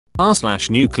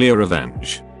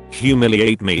r/NuclearRevenge.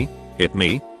 Humiliate me, hit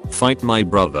me, fight my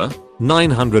brother.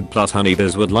 900 plus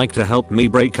honeybees would like to help me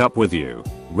break up with you.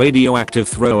 Radioactive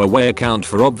throwaway account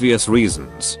for obvious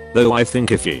reasons, though I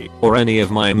think if ye or any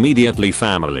of my immediately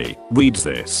family reads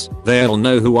this, they'll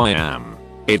know who I am.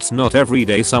 It's not every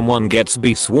day someone gets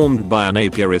swarmed by an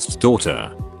apiarist's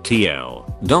daughter.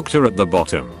 TL. Doctor at the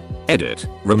bottom. Edit.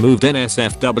 Removed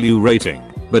NSFW rating,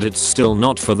 but it's still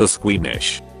not for the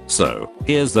squeamish. So,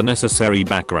 here's the necessary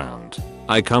background.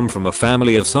 I come from a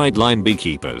family of sideline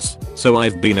beekeepers, so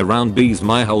I've been around bees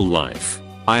my whole life.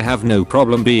 I have no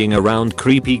problem being around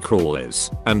creepy crawlers,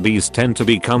 and bees tend to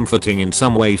be comforting in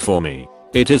some way for me.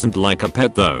 It isn't like a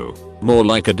pet though, more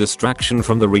like a distraction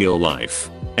from the real life.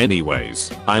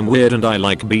 Anyways, I'm weird and I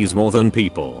like bees more than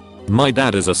people. My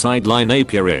dad is a sideline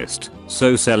apiarist,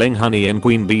 so selling honey and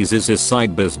queen bees is his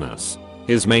side business.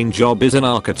 His main job is an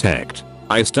architect.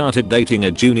 I started dating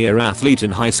a junior athlete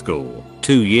in high school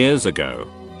 2 years ago.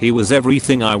 He was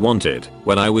everything I wanted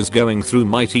when I was going through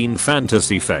my teen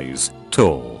fantasy phase.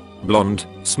 Tall, blonde,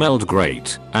 smelled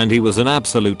great, and he was an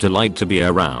absolute delight to be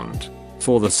around.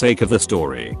 For the sake of the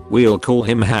story, we'll call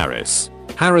him Harris.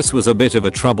 Harris was a bit of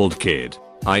a troubled kid.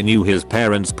 I knew his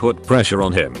parents put pressure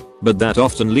on him, but that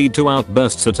often led to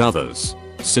outbursts at others.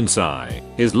 Since I,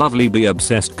 his lovely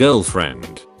bee-obsessed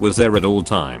girlfriend, was there at all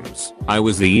times, I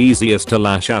was the easiest to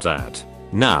lash out at.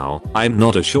 Now, I'm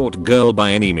not a short girl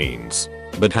by any means,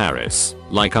 but Harris,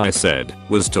 like I said,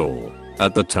 was tall.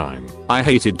 At the time, I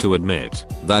hated to admit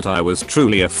that I was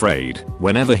truly afraid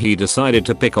whenever he decided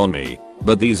to pick on me,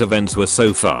 but these events were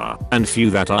so far and few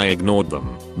that I ignored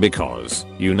them because,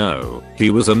 you know,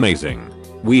 he was amazing.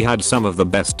 We had some of the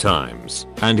best times,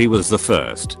 and he was the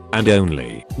first and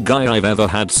only guy I've ever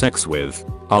had sex with.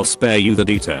 I'll spare you the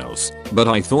details, but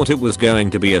I thought it was going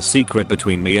to be a secret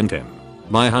between me and him.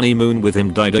 My honeymoon with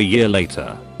him died a year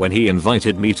later when he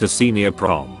invited me to senior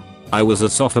prom. I was a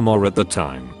sophomore at the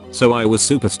time, so I was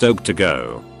super stoked to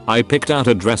go. I picked out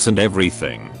a dress and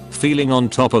everything, feeling on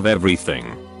top of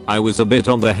everything. I was a bit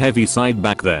on the heavy side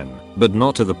back then, but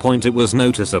not to the point it was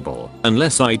noticeable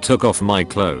unless I took off my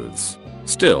clothes.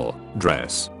 Still,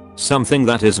 dress. Something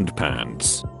that isn't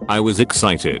pants. I was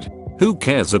excited. Who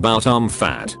cares about arm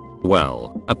fat?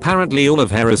 Well, apparently all of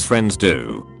Hera's friends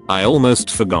do. I almost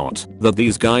forgot that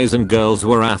these guys and girls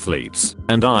were athletes,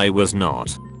 and I was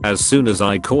not. As soon as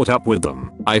I caught up with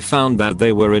them, I found that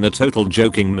they were in a total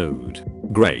joking mood.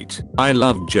 Great, I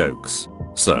love jokes.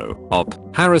 So,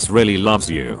 Harris really loves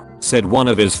you, said one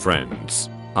of his friends.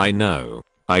 I know.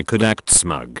 I could act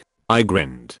smug. I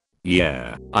grinned.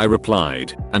 Yeah, I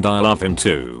replied, and I love him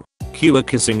too. Cue a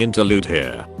kissing interlude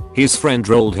here. His friend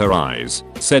rolled her eyes,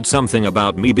 said something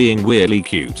about me being weirdly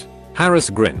cute.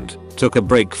 Harris grinned, took a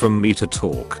break from me to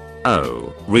talk.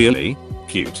 Oh, really?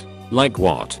 Cute? Like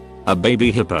what? A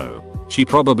baby hippo? She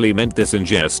probably meant this in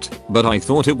jest, but I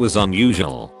thought it was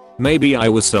unusual. Maybe I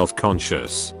was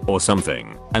self-conscious or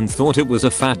something and thought it was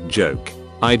a fat joke.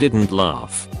 I didn't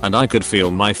laugh, and I could feel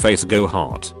my face go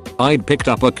hot. I'd picked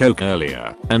up a Coke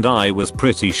earlier, and I was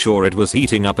pretty sure it was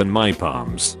heating up in my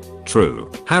palms.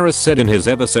 True, Harris said in his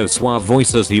ever so suave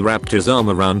voice as he wrapped his arm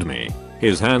around me.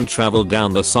 His hand traveled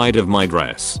down the side of my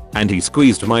dress, and he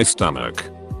squeezed my stomach.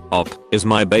 Is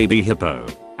my baby hippo.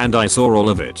 And I saw all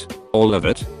of it. All of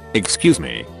it? Excuse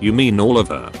me, you mean all of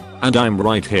her? And I'm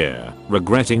right here,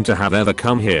 regretting to have ever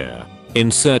come here.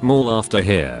 Insert more laughter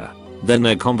here. Then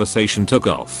their conversation took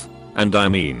off. And I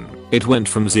mean, it went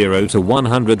from 0 to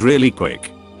 100 really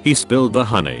quick. He spilled the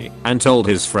honey and told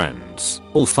his friends,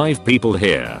 all 5 people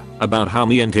here, about how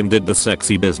me and him did the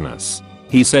sexy business.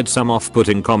 He said some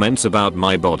off-putting comments about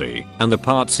my body and the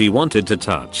parts he wanted to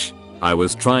touch. I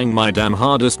was trying my damn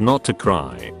hardest not to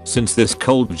cry, since this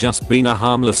could just been a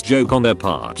harmless joke on their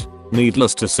part.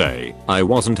 Needless to say, I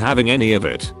wasn't having any of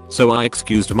it, so I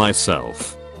excused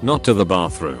myself. Not to the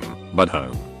bathroom, but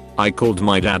home. I called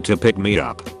my dad to pick me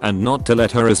up, and not to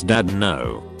let Hera's dad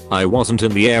know. I wasn't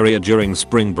in the area during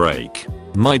spring break.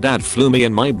 My dad flew me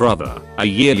and my brother, a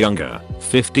year younger,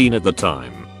 15 at the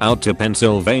time, out to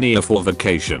Pennsylvania for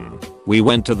vacation. We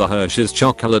went to the Hershey's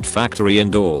chocolate factory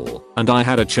and all, and I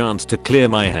had a chance to clear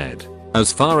my head.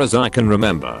 As far as I can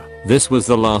remember, this was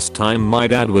the last time my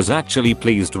dad was actually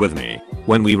pleased with me.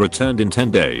 When we returned in 10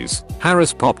 days,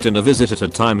 Harris popped in a visit at a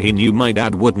time he knew my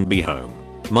dad wouldn't be home.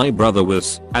 My brother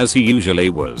was, as he usually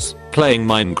was, playing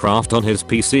Minecraft on his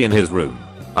PC in his room.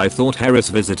 I thought Harris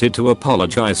visited to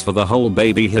apologize for the whole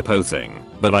baby hippo thing,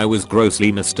 but I was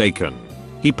grossly mistaken.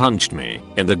 He punched me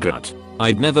in the gut.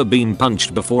 I'd never been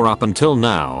punched before up until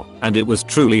now, and it was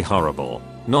truly horrible.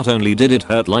 Not only did it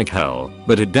hurt like hell,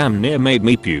 but it damn near made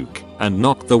me puke and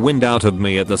knocked the wind out of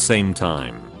me at the same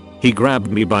time. He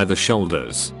grabbed me by the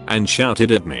shoulders and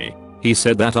shouted at me. He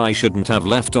said that I shouldn't have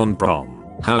left on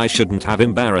prom, how I shouldn't have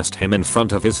embarrassed him in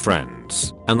front of his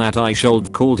friends, and that I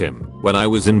should called him when I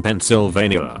was in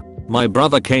Pennsylvania. My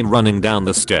brother came running down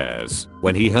the stairs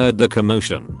when he heard the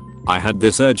commotion. I had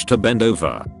this urge to bend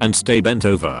over and stay bent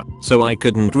over, so I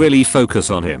couldn't really focus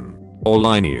on him. All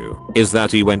I knew is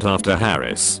that he went after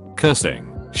Harris,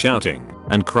 cursing, shouting,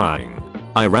 and crying.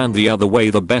 I ran the other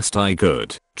way the best I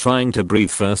could, trying to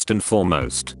breathe first and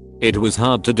foremost. It was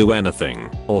hard to do anything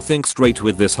or think straight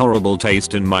with this horrible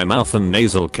taste in my mouth and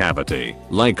nasal cavity,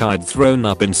 like I'd thrown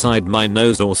up inside my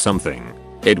nose or something.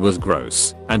 It was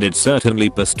gross, and it certainly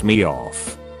pissed me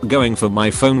off. Going for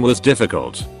my phone was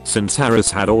difficult, since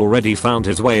Harris had already found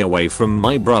his way away from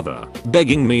my brother,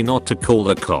 begging me not to call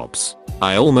the cops.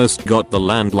 I almost got the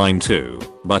landline too,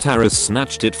 but Harris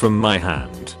snatched it from my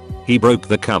hand. He broke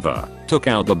the cover, took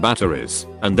out the batteries,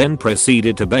 and then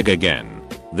proceeded to beg again.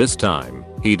 This time,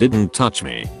 he didn't touch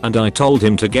me, and I told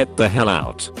him to get the hell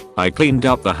out. I cleaned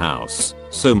up the house,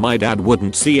 so my dad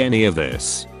wouldn't see any of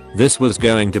this. This was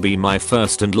going to be my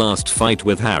first and last fight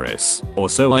with Harris, or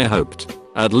so I hoped.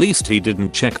 At least he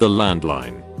didn't check the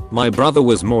landline. My brother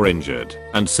was more injured,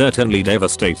 and certainly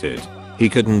devastated. He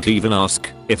couldn't even ask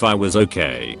if I was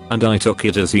okay, and I took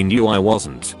it as he knew I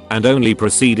wasn't, and only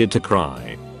proceeded to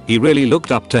cry. He really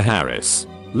looked up to Harris.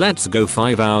 Let's go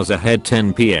 5 hours ahead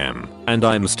 10 PM, and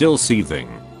I'm still seething.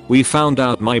 We found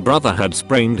out my brother had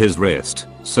sprained his wrist,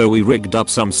 so we rigged up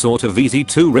some sort of easy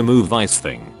to remove ice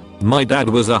thing. My dad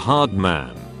was a hard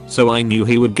man, so I knew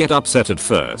he would get upset at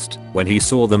first when he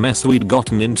saw the mess we'd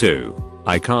gotten into.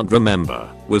 I can't remember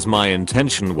what my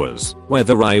intention was,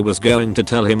 whether I was going to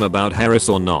tell him about Harris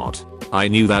or not. I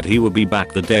knew that he would be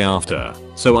back the day after,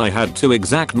 so I had to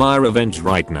exact my revenge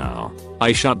right now.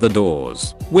 I shut the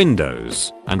doors,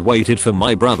 windows, and waited for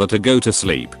my brother to go to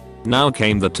sleep. Now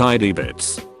came the tidy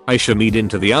bits. I shimmied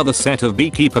into the other set of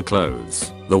beekeeper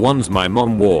clothes, the ones my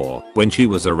mom wore when she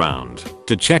was around,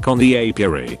 to check on the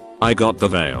apiary. I got the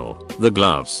veil, the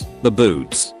gloves, the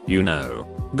boots, you know.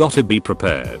 Gotta be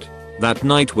prepared. That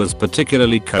night was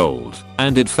particularly cold,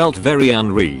 and it felt very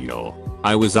unreal.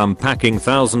 I was unpacking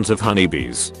thousands of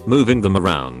honeybees, moving them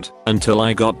around, until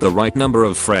I got the right number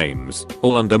of frames,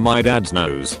 all under my dad's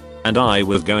nose, and I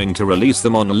was going to release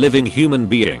them on a living human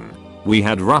being. We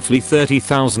had roughly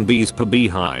 30,000 bees per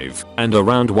beehive, and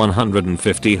around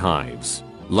 150 hives.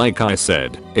 Like I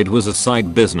said, it was a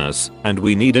side business, and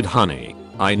we needed honey.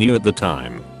 I knew at the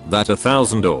time that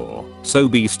 1,000 or so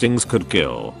bee stings could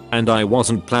kill, and I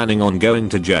wasn't planning on going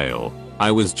to jail.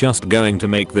 I was just going to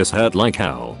make this hurt like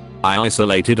hell. I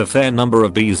isolated a fair number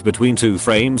of bees between two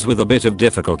frames with a bit of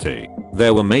difficulty.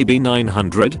 There were maybe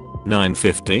 900,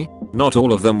 950. Not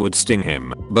all of them would sting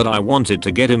him, but I wanted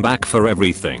to get him back for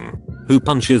everything. Who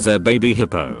punches their baby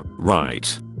hippo,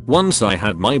 right? Once I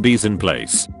had my bees in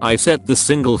place, I set the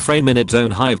single frame in its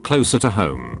own hive closer to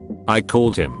home. I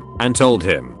called him and told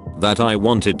him that I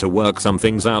wanted to work some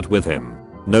things out with him.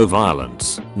 No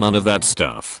violence, none of that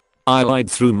stuff. I lied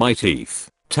through my teeth,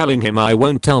 telling him I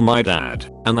won't tell my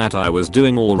dad, and that I was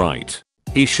doing alright.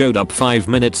 He showed up 5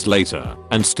 minutes later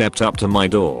and stepped up to my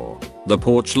door. The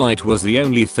porch light was the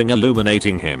only thing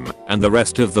illuminating him, and the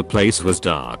rest of the place was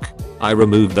dark. I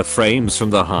removed the frames from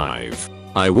the hive.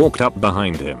 I walked up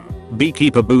behind him,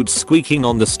 beekeeper boots squeaking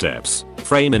on the steps,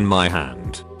 frame in my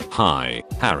hand. "Hi,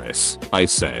 Harris," I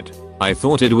said. I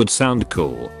thought it would sound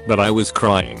cool, but I was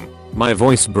crying. My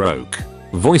voice broke.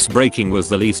 Voice breaking was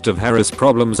the least of Harris'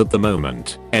 problems at the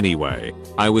moment. Anyway,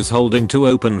 I was holding two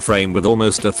open frame with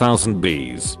almost 1,000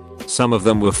 bees. Some of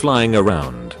them were flying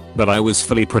around, but I was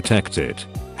fully protected.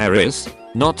 Harris?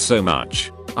 Not so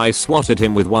much. I swatted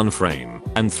him with one frame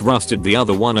and thrusted the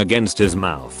other one against his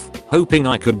mouth, hoping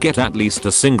I could get at least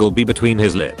a single bee between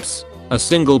his lips. A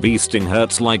single bee sting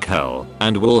hurts like hell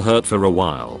and will hurt for a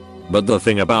while. But the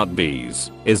thing about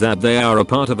bees is that they are a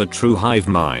part of a true hive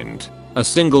mind. A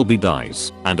single bee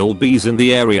dies, and all bees in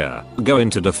the area go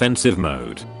into defensive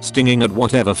mode, stinging at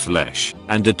whatever flesh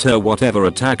and deter whatever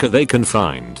attacker they can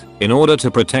find in order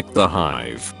to protect the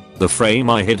hive. The frame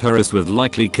I hit Harris with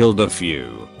likely killed a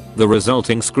few. The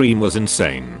resulting scream was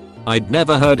insane. I'd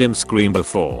never heard him scream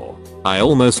before. I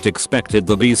almost expected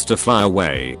the bees to fly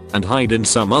away and hide in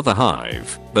some other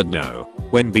hive, but no.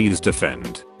 When bees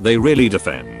defend, they really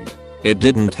defend. It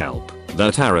didn't help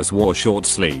that Harris wore short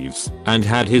sleeves and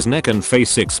had his neck and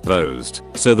face exposed,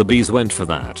 so the bees went for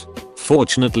that.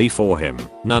 Fortunately for him,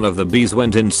 none of the bees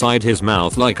went inside his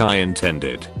mouth like I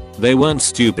intended. They weren't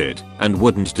stupid and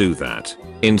wouldn't do that.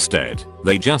 Instead,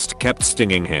 they just kept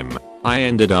stinging him. I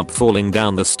ended up falling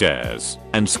down the stairs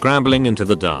and scrambling into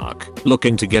the dark,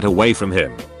 looking to get away from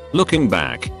him. Looking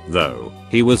back, though,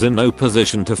 he was in no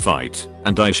position to fight,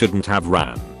 and I shouldn't have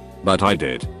ran. But I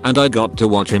did, and I got to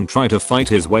watch him try to fight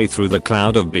his way through the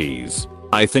cloud of bees.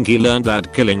 I think he learned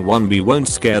that killing one bee won't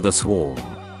scare the swarm.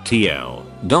 TL.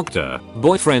 Doctor,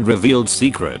 boyfriend revealed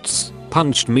secrets,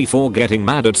 punched me for getting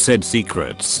mad at said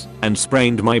secrets, and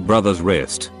sprained my brother's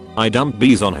wrist. I dumped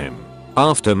bees on him.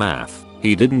 Aftermath,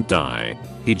 he didn't die.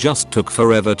 He just took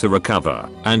forever to recover,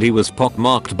 and he was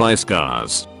pockmarked by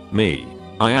scars. Me.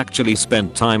 I actually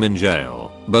spent time in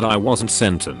jail, but I wasn't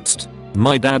sentenced.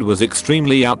 My dad was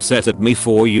extremely upset at me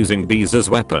for using bees as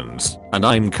weapons, and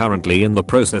I'm currently in the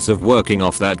process of working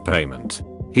off that payment.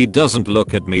 He doesn't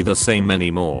look at me the same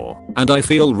anymore, and I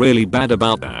feel really bad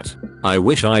about that. I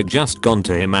wish I'd just gone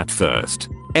to him at first.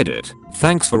 Edit.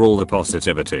 Thanks for all the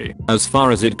positivity as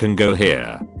far as it can go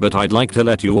here, but I'd like to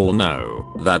let you all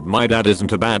know that my dad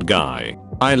isn't a bad guy.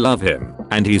 I love him,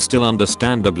 and he's still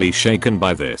understandably shaken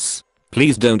by this.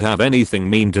 Please don't have anything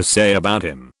mean to say about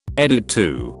him. Edit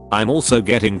 2. I'm also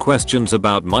getting questions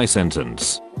about my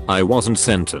sentence. I wasn't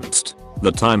sentenced.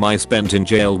 The time I spent in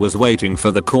jail was waiting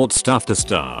for the court stuff to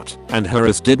start, and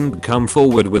Harris didn't come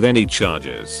forward with any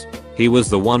charges. He was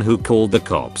the one who called the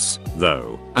cops,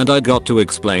 though, and I got to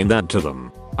explain that to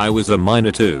them. I was a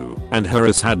minor too, and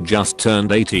Harris had just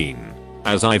turned 18.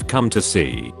 As I've come to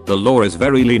see, the law is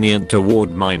very lenient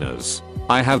toward minors.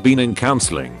 I have been in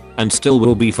counseling, and still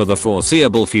will be for the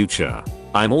foreseeable future.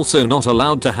 I'm also not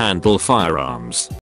allowed to handle firearms.